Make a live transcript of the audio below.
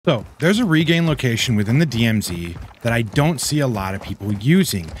So there's a regain location within the DMZ that I don't see a lot of people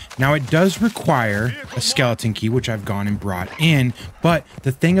using. Now it does require a skeleton key, which I've gone and brought in, but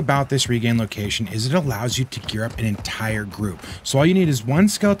the thing about this regain location is it allows you to gear up an entire group. So all you need is one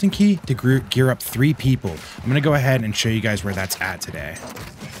skeleton key to gear up 3 people. I'm gonna go ahead and show you guys where that's at today.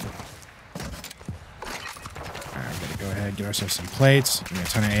 Go ahead, get ourselves some plates. A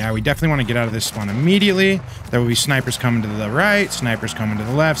ton of AI. We definitely want to get out of this spawn immediately. There will be snipers coming to the right, snipers coming to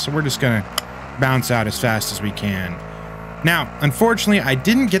the left, so we're just gonna bounce out as fast as we can. Now, unfortunately, I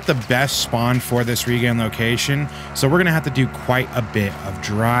didn't get the best spawn for this regain location, so we're gonna have to do quite a bit of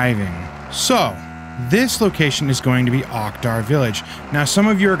driving. So, this location is going to be Oktar Village. Now, some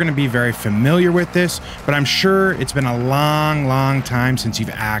of you are going to be very familiar with this, but I'm sure it's been a long time since you've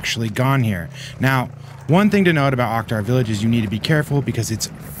actually gone here. Now, one thing to note about Oktar Village is you need to be careful because it's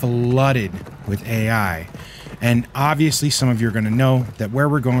flooded with AI. And obviously some of you are going to know that where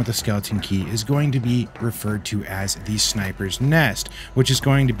we're going with the skeleton key is going to be referred to as the sniper's nest, which is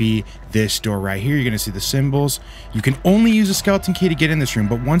going to be this door right here. You're going to see the symbols. You can only use a skeleton key to get in this room,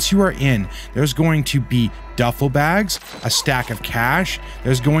 but once you are in, there's going to be duffel bags, a stack of cash,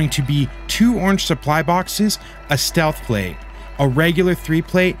 there's going to be 2 orange supply boxes, a stealth plate, a regular 3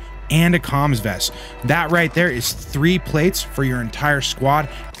 plate, and a comms vest. That right there is 3 plates for your entire squad,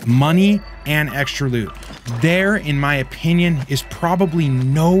 money and extra loot. There, in my opinion, is probably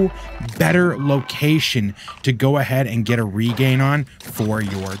no better location to go ahead and get a regain on for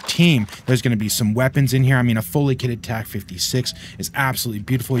your team. There's going to be some weapons in here. I mean, a fully kitted TAC 56 is absolutely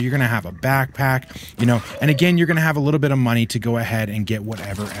beautiful. You're going to have a backpack, you know, and again, you're going to have a little bit of money to go ahead and get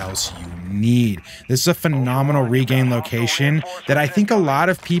whatever else you need. This is a phenomenal regain location that I think a lot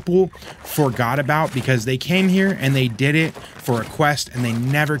of people forgot about because they came here and they did it for a quest and they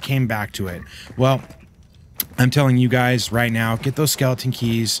never came back to it. Well, I'm telling you guys right now, get those skeleton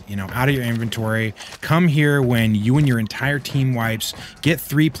keys, you know, out of your inventory. Come here when you and your entire team wipes. Get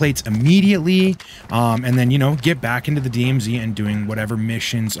 3 plates immediately, and then, you know, get back into the DMZ and doing whatever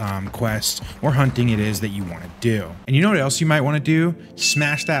missions, quests, or hunting it is that you want to do. And you know what else you might want to do?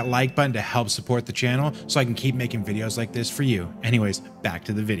 Smash that like button to help support the channel so I can keep making videos like this for you. Anyways, back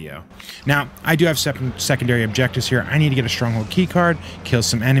to the video. Now, I do have secondary objectives here. I need to get a stronghold key card, kill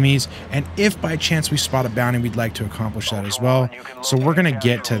some enemies, and if by chance we spot a bounty, we'd like to accomplish that as well. So we're gonna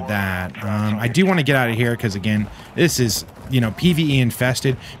get to that. I do want to get out of here because again, this is, you know, PvE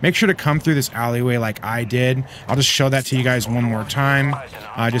infested. Make sure to come through this alleyway like I did. I'll just show that to you guys one more time,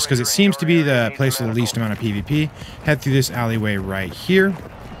 just because it seems to be the place with the least amount of PvP. Head through this alleyway right here,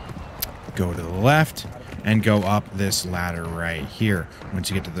 go to the left, and go up this ladder right here.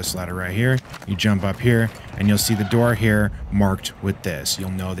 Once you get to this ladder right here, you jump up here and you'll see the door here marked with this. You'll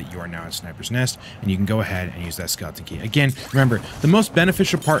know that you are now at Sniper's Nest and you can go ahead and use that skeleton key. Again, remember, the most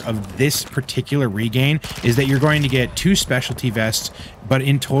beneficial part of this particular regain is that you're going to get 2 specialty vests, but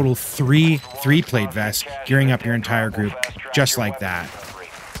in total 3 3-plate vests, gearing up your entire group just like that.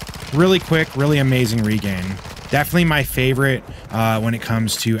 Really quick, really amazing regain. Definitely my favorite when it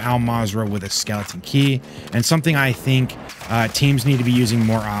comes to Al Mazrah with a skeleton key, and something I think teams need to be using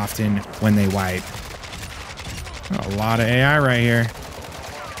more often when they wipe. A lot of AI right here.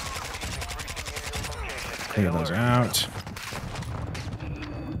 Clear those out.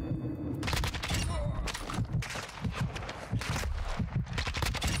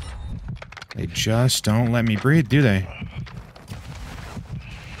 They just don't let me breathe, do they?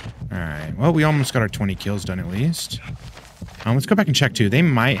 Alright, well, we almost got our 20 kills done at least. Let's go back and check too. They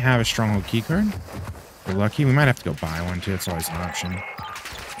might have a stronghold keycard. If we're lucky, we might have to go buy one too. It's always an option.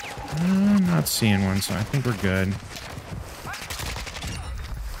 I'm not seeing one, so I think we're good.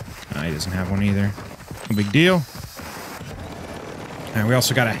 He doesn't have one either. No big deal. Alright, we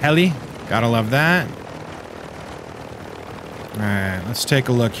also got a heli. Gotta love that. Alright, let's take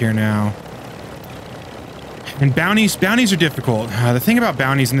a look here now. And bounties are difficult. The thing about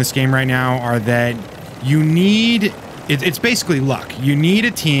bounties in this game right now are that you need, it's basically luck. You need a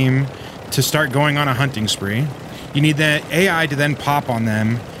team to start going on a hunting spree. You need the AI to then pop on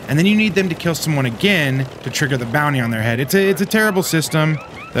them, and then you need them to kill someone again to trigger the bounty on their head. It's a terrible system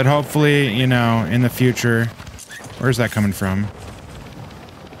that hopefully, you know, in the future, where's that coming from?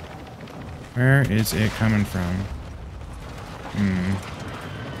 Where is it coming from?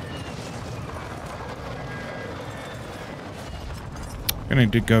 Gonna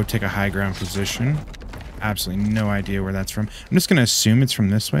go take a high ground position. Absolutely no idea where that's from. I'm just gonna assume it's from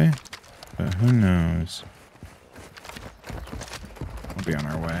this way, but who knows? We'll be on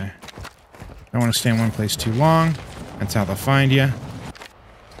our way. Don't want to stay in one place too long. That's how they'll find you.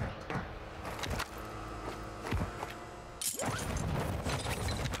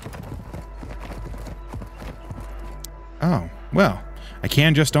 Oh, well, I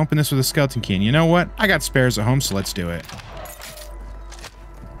can just open this with a skeleton key. And you know what? I got spares at home, so let's do it.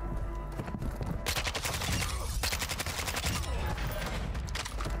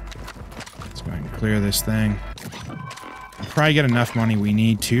 Let's go ahead and clear this thing. We'll probably get enough money we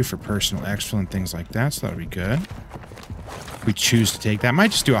need to for personal exfil and things like that, so that'll be good. If we choose to take that.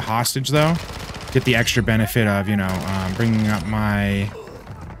 Might just do a hostage, though. Get the extra benefit of, you know, bringing up my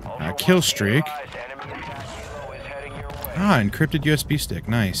kill streak. Ah, encrypted USB stick.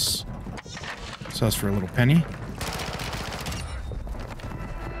 Nice. Sells for a little penny.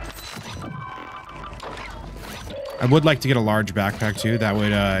 I would like to get a large backpack, too. That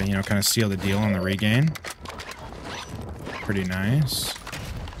would, you know, kind of seal the deal on the regain. Pretty nice.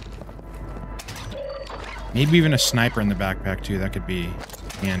 Maybe even a sniper in the backpack, too. That could be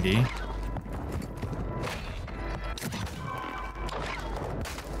handy.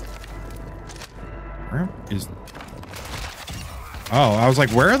 Where is... Oh, I was like,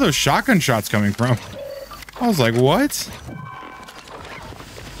 where are those shotgun shots coming from? I was like, what?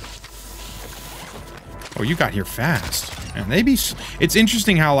 Oh, you got here fast. And they be... It's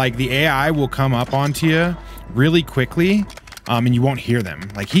interesting how, like, the AI will come up onto you really quickly, and you won't hear them.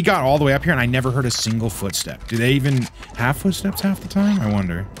 Like, he got all the way up here, and I never heard a single footstep. Do they even have footsteps half the time? I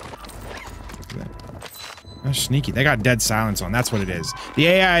wonder. They're sneaky. They got dead silence on. That's what it is. The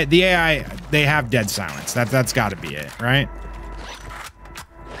AI, they have dead silence. That's got to be it, right?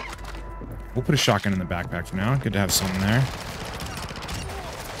 We'll put a shotgun in the backpack for now. Good to have something there.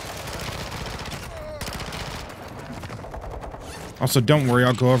 Also, don't worry.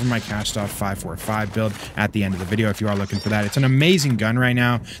 I'll go over my cast-off 545 build at the end of the video if you are looking for that. It's an amazing gun right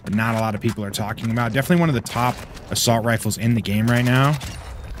now that not a lot of people are talking about. Definitely one of the top assault rifles in the game right now.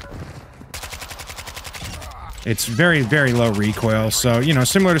 It's very, very low recoil. So, you know,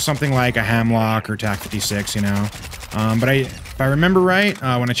 similar to something like a Hemlock or TAC 56, you know. But if I remember right,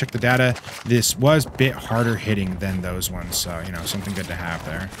 when I checked the data, this was a bit harder hitting than those ones. So, you know, something good to have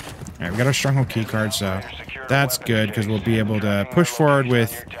there. All right, we got our stronghold keycard, so that's good because we'll be able to push forward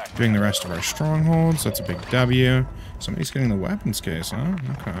with doing the rest of our strongholds. That's a big W. Somebody's getting the weapons case, huh?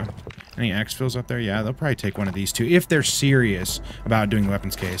 Okay. Any exfils up there? Yeah, they'll probably take one of these two if they're serious about doing the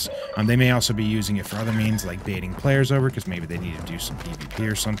weapons case. They may also be using it for other means, like baiting players over, because maybe they need to do some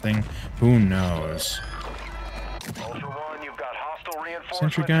PvP or something. Who knows?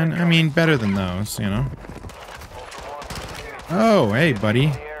 Sentry gun? I mean, better than those, you know? Oh, hey,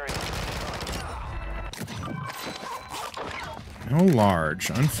 buddy. No large.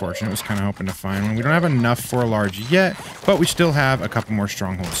 Unfortunate. I was kind of hoping to find one. We don't have enough for a large yet, but we still have a couple more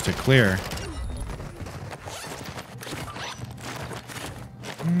strongholds to clear.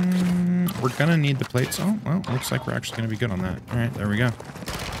 We're gonna need the plates. Oh, well, looks like we're actually gonna be good on that. All right, there we go.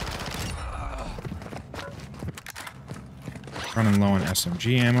 Running low on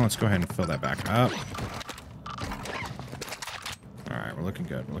SMG ammo. Let's go ahead and fill that back up. All right, we're looking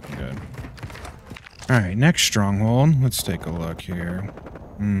good. We're looking good. All right, next stronghold. Let's take a look here.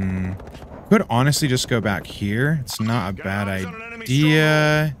 Could honestly just go back here. It's not a bad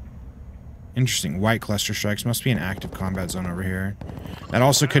idea. Interesting. White cluster strikes. Must be an active combat zone over here. That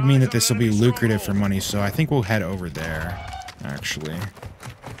also could mean that this will be lucrative for money, so I think we'll head over there, actually. I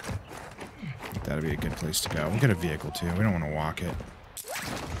think that'd be a good place to go. We'll get a vehicle, too. We don't want to walk it.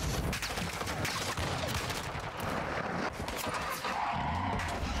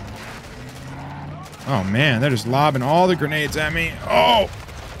 Oh, man, they're just lobbing all the grenades at me. Oh!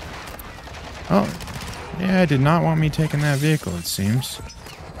 Oh. Yeah, did not want me taking that vehicle, it seems.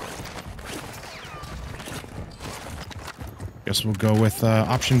 Guess we'll go with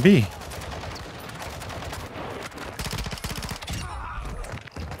option B.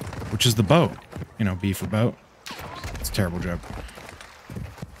 Which is the boat. You know, B for boat. It's a terrible joke.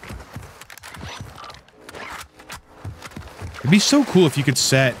 It'd be so cool if you could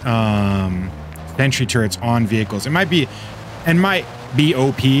set sentry turrets on vehicles. It might be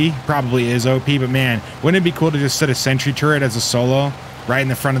OP, probably is OP, but man, wouldn't it be cool to just set a sentry turret as a solo right in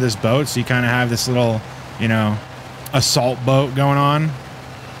the front of this boat, so you kind of have this little, you know, assault boat going on?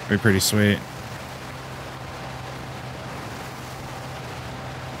 It'd be pretty sweet.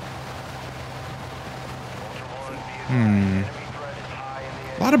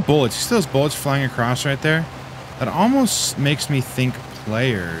 A lot of bullets. You see those bullets flying across right there? That almost makes me think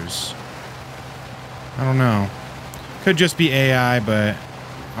players. I don't know. Could just be AI, but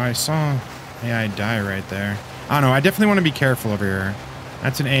I saw AI die right there. I don't know. I definitely want to be careful over here.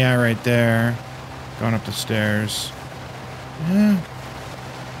 That's an AI right there. Going up the stairs. Yeah.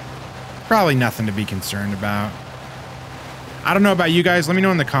 Probably nothing to be concerned about. I don't know about you guys. Let me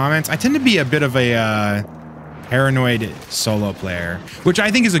know in the comments. I tend to be a bit of a paranoid solo player, which I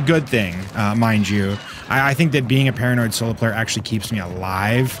think is a good thing, mind you. I think that being a paranoid solo player actually keeps me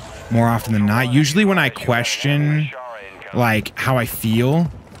alive more often than not. Usually when I question like how I feel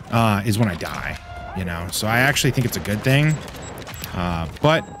is when I die, you know? So I actually think it's a good thing,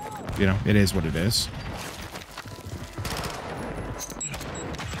 but you know, it is what it is.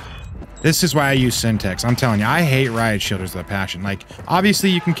 This is why I use Syntax. I'm telling you, I hate riot shielders with a passion. Like, obviously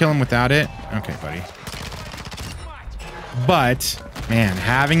you can kill them without it. Okay, buddy. But, man,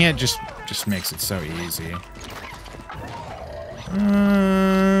 having it just makes it so easy.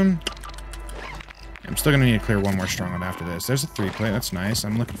 I'm still gonna need to clear one more stronghold after this. There's a 3-plate. That's nice.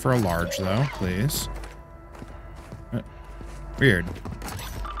 I'm looking for a large, though, please. Weird.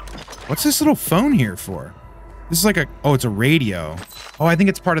 What's this little phone here for? This is like a... Oh, it's a radio. Oh, I think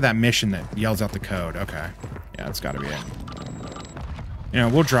it's part of that mission that yells out the code. Okay. Yeah, that's got to be it. You know,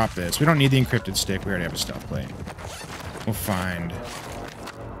 we'll drop this. We don't need the encrypted stick. We already have a stealth plate. We'll find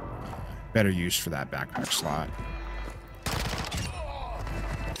better use for that backpack slot.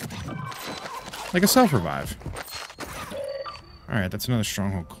 Like a self-revive. Alright, that's another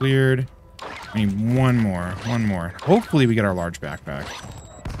stronghold cleared. We need one more. One more. Hopefully we get our large backpack.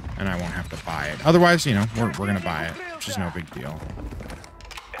 And I won't have to buy it. Otherwise, you know, we're going to buy it. Which is no big deal.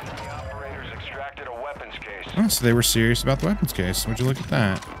 Oh, so they were serious about the weapons case. Would you look at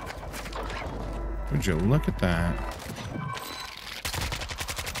that? Would you look at that?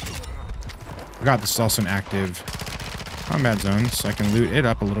 I forgot this is also an active combat zone, so I can loot it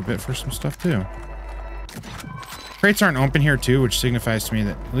up a little bit for some stuff too. Crates aren't open here too, which signifies to me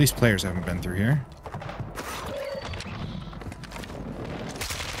that at least players haven't been through here.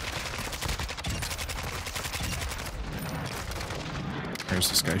 Where's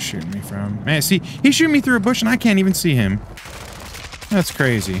this guy shooting me from? Man, see, he's shooting me through a bush and I can't even see him. That's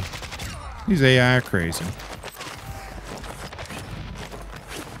crazy. These AI are crazy.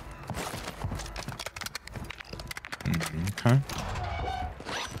 Okay.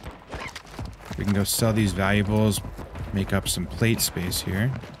 We can go sell these valuables, make up some plate space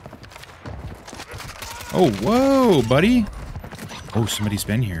here. Oh, whoa, buddy. Oh, somebody's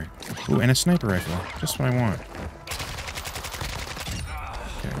been here. Oh, and a sniper rifle. Just what I want.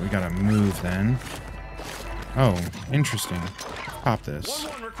 Okay, we gotta move then. Oh, interesting. Pop this.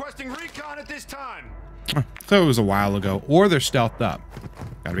 Requesting recon at this time. Thought it was a while ago. Or they're stealthed up.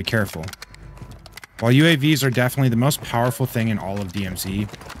 Gotta be careful. While UAVs are definitely the most powerful thing in all of DMZ,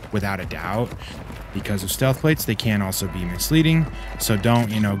 without a doubt, because of stealth plates, they can also be misleading. So don't,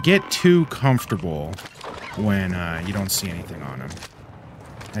 you know, get too comfortable when you don't see anything on them.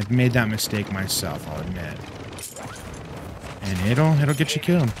 I've made that mistake myself, I'll admit. And it'll get you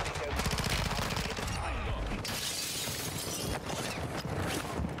killed.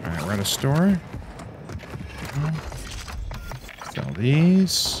 Alright, we're at a store. Sell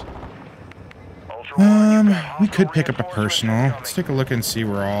these. We could pick up a personal. Let's take a look and see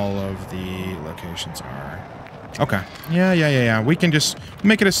where all of the locations are. Okay. Yeah. We can just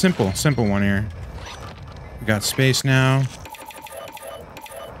make it a simple one here. We got space now.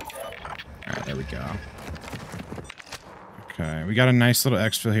 Alright, there we go. Okay, we got a nice little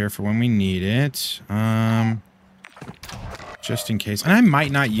exfil here for when we need it. Just in case. And I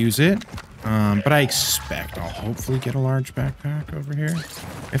might not use it. But I expect I'll hopefully get a large backpack over here.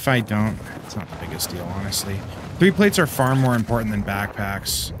 If I don't, it's not the biggest deal, honestly. 3 plates are far more important than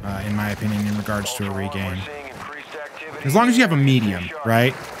backpacks, in my opinion, in regards to a regain. As long as you have a medium,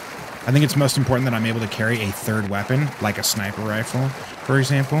 right? I think it's most important that I'm able to carry a 3rd weapon, like a sniper rifle, for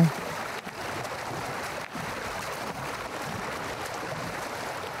example.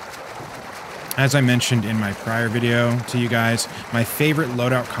 As I mentioned in my prior video to you guys, my favorite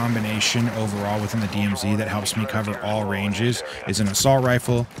loadout combination overall within the DMZ that helps me cover all ranges is an assault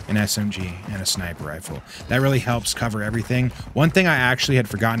rifle, an SMG, and a sniper rifle. That really helps cover everything. One thing I actually had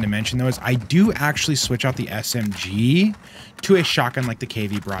forgotten to mention though is I do actually switch out the SMG to a shotgun like the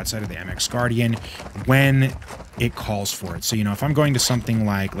KV Broadside or the MX Guardian when it calls for it. So, you know, if I'm going to something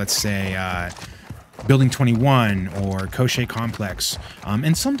like, let's say, Building 21 or Koche Complex,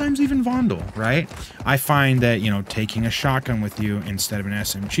 and sometimes even Vondel, right? I find that, you know, taking a shotgun with you instead of an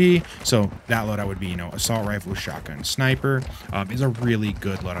SMG, so that loadout would be, you know, assault rifle, shotgun, sniper, is a really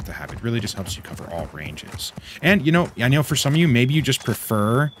good loadout to have. It really just helps you cover all ranges. And, you know, I know for some of you, maybe you just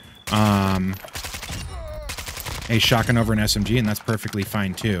prefer a shotgun over an SMG, and that's perfectly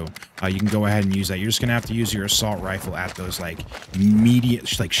fine too. You can go ahead and use that. You're just gonna have to use your assault rifle at those like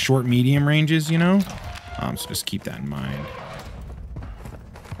short medium ranges, you know. So just keep that in mind.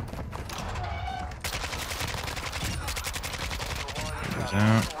 Get those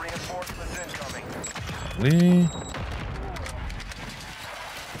out. quickly.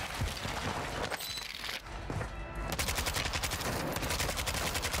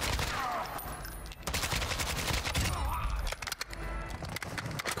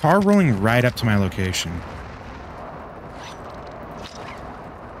 Car rolling right up to my location.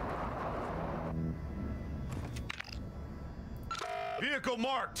 Vehicle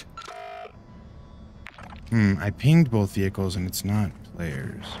marked. I pinged both vehicles and it's not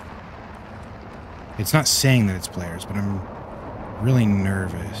players. It's not saying that it's players, but I'm really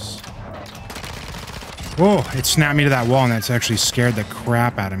nervous. Whoa, it snapped me to that wall and that's actually scared the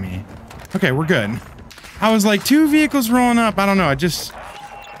crap out of me. Okay, we're good. I was like, 2 vehicles rolling up. I don't know, it just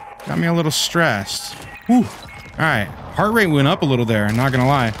got me a little stressed. Whew. All right, heart rate went up a little there, I'm not gonna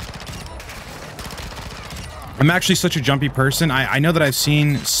lie. I'm actually such a jumpy person. I know that I've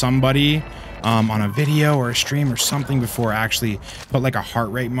seen somebody on a video or a stream or something before actually put like a heart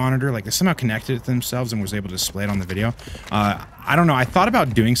rate monitor, like they somehow connected it to themselves and was able to display it on the video. I don't know. I thought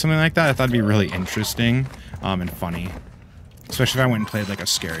about doing something like that. I thought it'd be really interesting and funny, especially if I went and played like a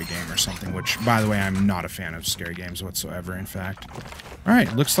scary game or something, which by the way, I'm not a fan of scary games whatsoever, in fact. All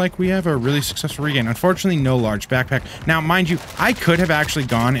right, looks like we have a really successful regain. Unfortunately, no large backpack. Now, mind you, I could have actually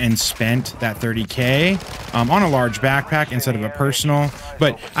gone and spent that 30K on a large backpack instead of a personal,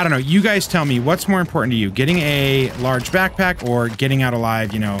 but I don't know. You guys tell me what's more important to you, getting a large backpack or getting out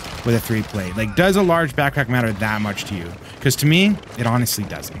alive, you know, with a 3-plate? Like, does a large backpack matter that much to you? Because to me, it honestly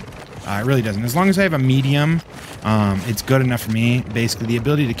doesn't. It really doesn't. As long as I have a medium, it's good enough for me. Basically, the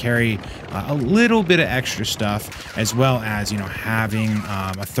ability to carry a little bit of extra stuff, as well as, you know, having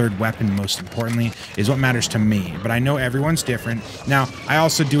a third weapon, most importantly, is what matters to me. But I know everyone's different. Now, I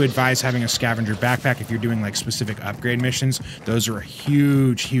also do advise having a scavenger backpack if you're doing like specific upgrade missions. Those are a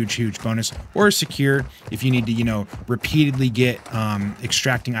huge, huge, huge bonus. Or secure if you need to, you know, repeatedly get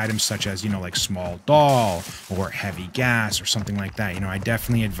extracting items such as, you know, like small doll or heavy gas or something like that. You know, I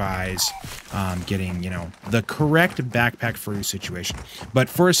definitely advise getting, you know, the correct backpack for your situation. But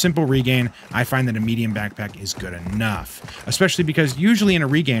for a simple regain, I find that a medium backpack is good enough, especially because usually in a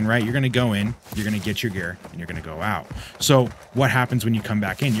regain, right, you're going to go in, you're going to get your gear, and you're going to go out. So what happens when you come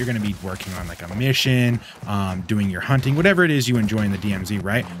back in? You're going to be working on like a mission, doing your hunting, whatever it is you enjoy in the DMZ,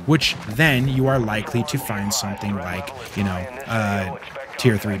 right? Which then you are likely to find something like, you know,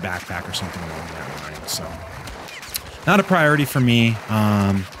 tier 3 backpack or something along that line. So not a priority for me.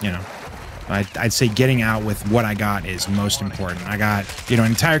 You know, I'd say getting out with what I got is most important. I got, you know,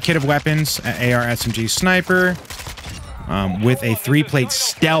 an entire kit of weapons, an AR, SMG, sniper, with a 3-plate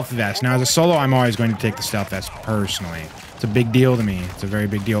stealth vest. Now, as a solo, I'm always going to take the stealth vest personally. It's a big deal to me. It's a very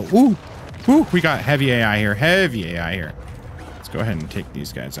big deal. Ooh, ooh, we got heavy AI here. Heavy AI here. Let's go ahead and take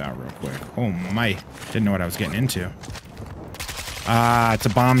these guys out real quick. Oh my, didn't know what I was getting into. It's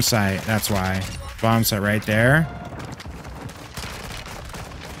a bomb site. That's why. Bomb site right there.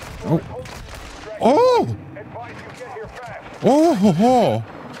 Oh. Oh! Oh ho ho!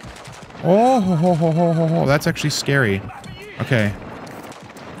 Oh ho ho ho ho ho ho! That's actually scary. Okay.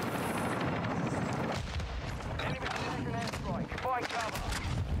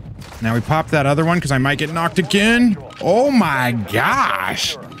 Now we pop that other one because I might get knocked again. Oh my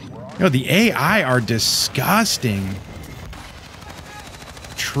gosh! Yo, the AI are disgusting.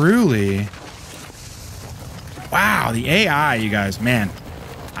 Truly. Wow, the AI, you guys, man.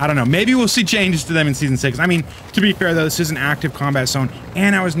 I don't know. Maybe we'll see changes to them in Season 6. I mean, to be fair, though, this is an active combat zone,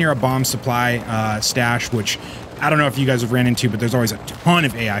 and I was near a bomb supply stash, which I don't know if you guys have ran into, but there's always a ton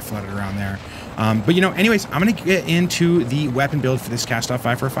of AI flooded around there. But, you know, anyways, I'm going to get into the weapon build for this Cast-Off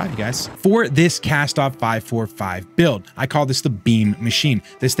 545, you guys. For this Cast-Off 545 build, I call this the Beam Machine.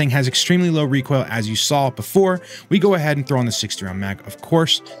 This thing has extremely low recoil, as you saw before. We go ahead and throw on the 60-round mag, of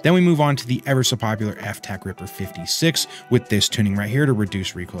course. Then we move on to the ever so popular F-Tac Ripper 56 with this tuning right here to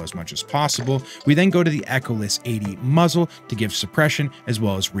reduce recoil as much as possible. We then go to the Echoless 80 muzzle to give suppression as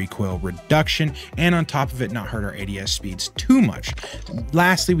well as recoil reduction, and on top of it, not hurt our ADS speeds too much.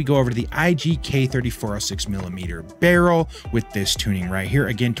 Lastly, we go over to the IGK 3406mm barrel with this tuning right here,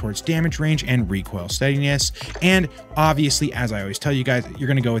 again towards damage range and recoil steadiness. And obviously, as I always tell you guys, you're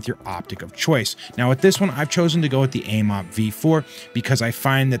going to go with your optic of choice. Now with this one, I've chosen to go with the AMOP V4 because I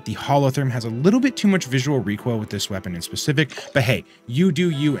find that the Holotherm has a little bit too much visual recoil with this weapon in specific, but hey, you do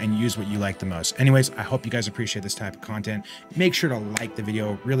you and use what you like the most. Anyways, I hope you guys appreciate this type of content. Make sure to like the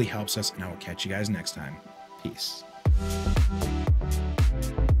video, it really helps us, and I will catch you guys next time. Peace.